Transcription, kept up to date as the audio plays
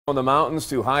From the mountains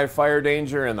to high fire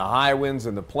danger and the high winds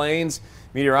in the plains.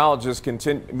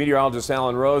 Meteorologist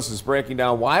Alan Rose is breaking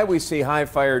down why we see high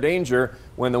fire danger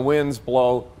when the winds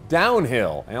blow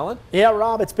downhill. Alan? Yeah,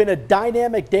 Rob, it's been a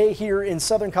dynamic day here in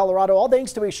southern Colorado, all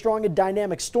thanks to a strong and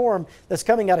dynamic storm that's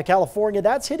coming out of California.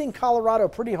 That's hitting Colorado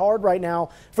pretty hard right now.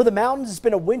 For the mountains, it's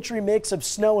been a wintry mix of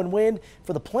snow and wind.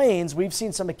 For the plains, we've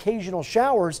seen some occasional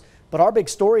showers. But our big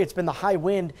story, it's been the high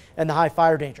wind and the high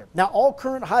fire danger. Now, all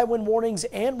current high wind warnings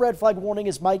and red flag warning,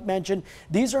 as Mike mentioned,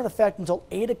 these are in effect until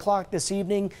 8 o'clock this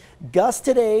evening. Gusts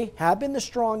today have been the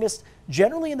strongest,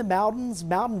 generally in the mountains,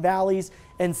 mountain valleys,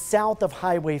 and south of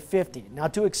Highway 50. Now,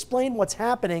 to explain what's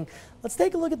happening, let's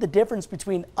take a look at the difference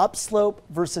between upslope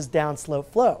versus downslope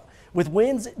flow. With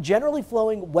winds generally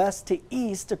flowing west to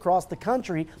east across the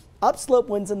country, upslope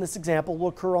winds in this example will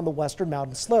occur on the western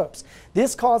mountain slopes.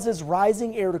 This causes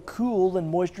rising air to cool and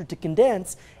moisture to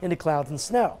condense into clouds and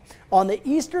snow. On the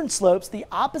eastern slopes, the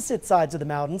opposite sides of the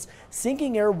mountains,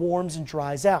 sinking air warms and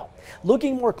dries out.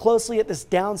 Looking more closely at this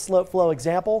downslope flow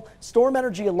example, storm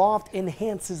energy aloft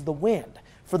enhances the wind.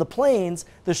 For the plains,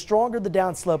 the stronger the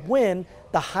downslope wind,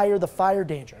 the higher the fire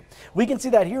danger. We can see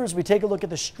that here as we take a look at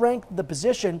the strength and the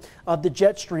position of the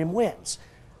jet stream winds.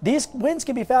 These winds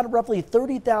can be found at roughly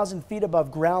 30,000 feet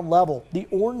above ground level. The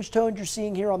orange tones you're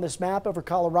seeing here on this map over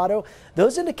Colorado,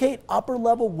 those indicate upper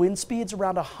level wind speeds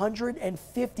around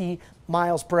 150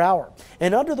 miles per hour.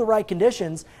 And under the right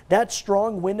conditions, that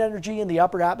strong wind energy in the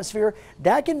upper atmosphere,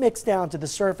 that can mix down to the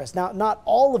surface. Now, not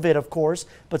all of it, of course,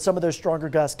 but some of those stronger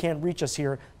gusts can reach us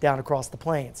here down across the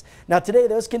plains. Now, today,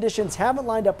 those conditions haven't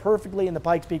lined up perfectly in the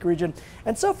Pikes Peak region.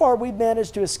 And so far, we've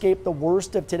managed to escape the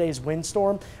worst of today's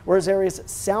windstorm, whereas areas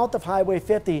south of Highway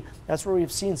 50, that's where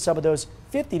we've seen some of those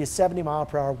 50 to 70 mile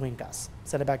per hour wind gusts.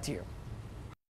 Send it back to you.